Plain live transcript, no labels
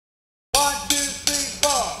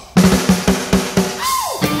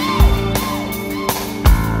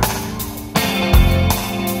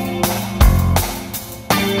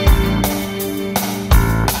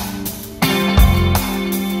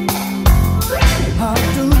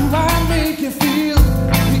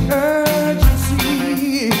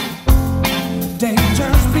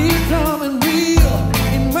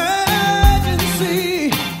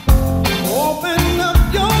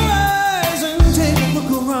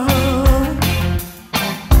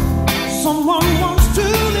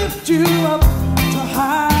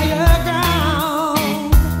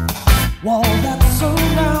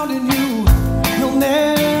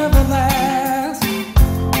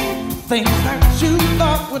you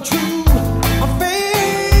thought were true are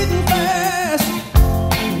fading fast.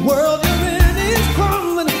 The world you're in is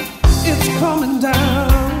crumbling, it's coming down.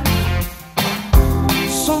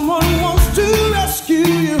 Someone wants to rescue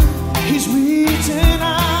you, he's reaching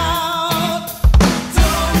out.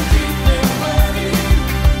 Don't keep him waiting.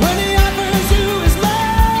 When he offers you his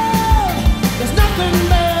love, there's nothing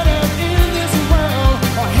better in this world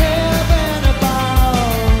or heaven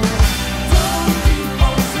above. Don't keep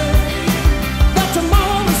on saying that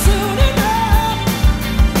tomorrow is soon enough.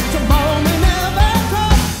 Tomorrow may never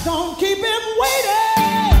come. Don't keep him waiting.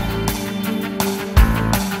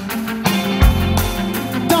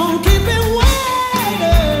 Don't keep him waiting.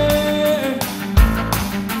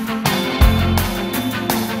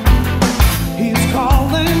 He's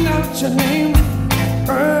calling out your name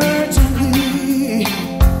urgently.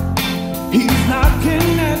 He's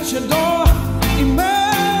knocking at your door,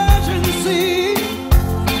 emergency.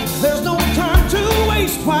 There's no time to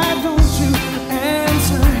waste, why don't you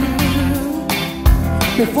answer him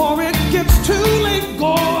before it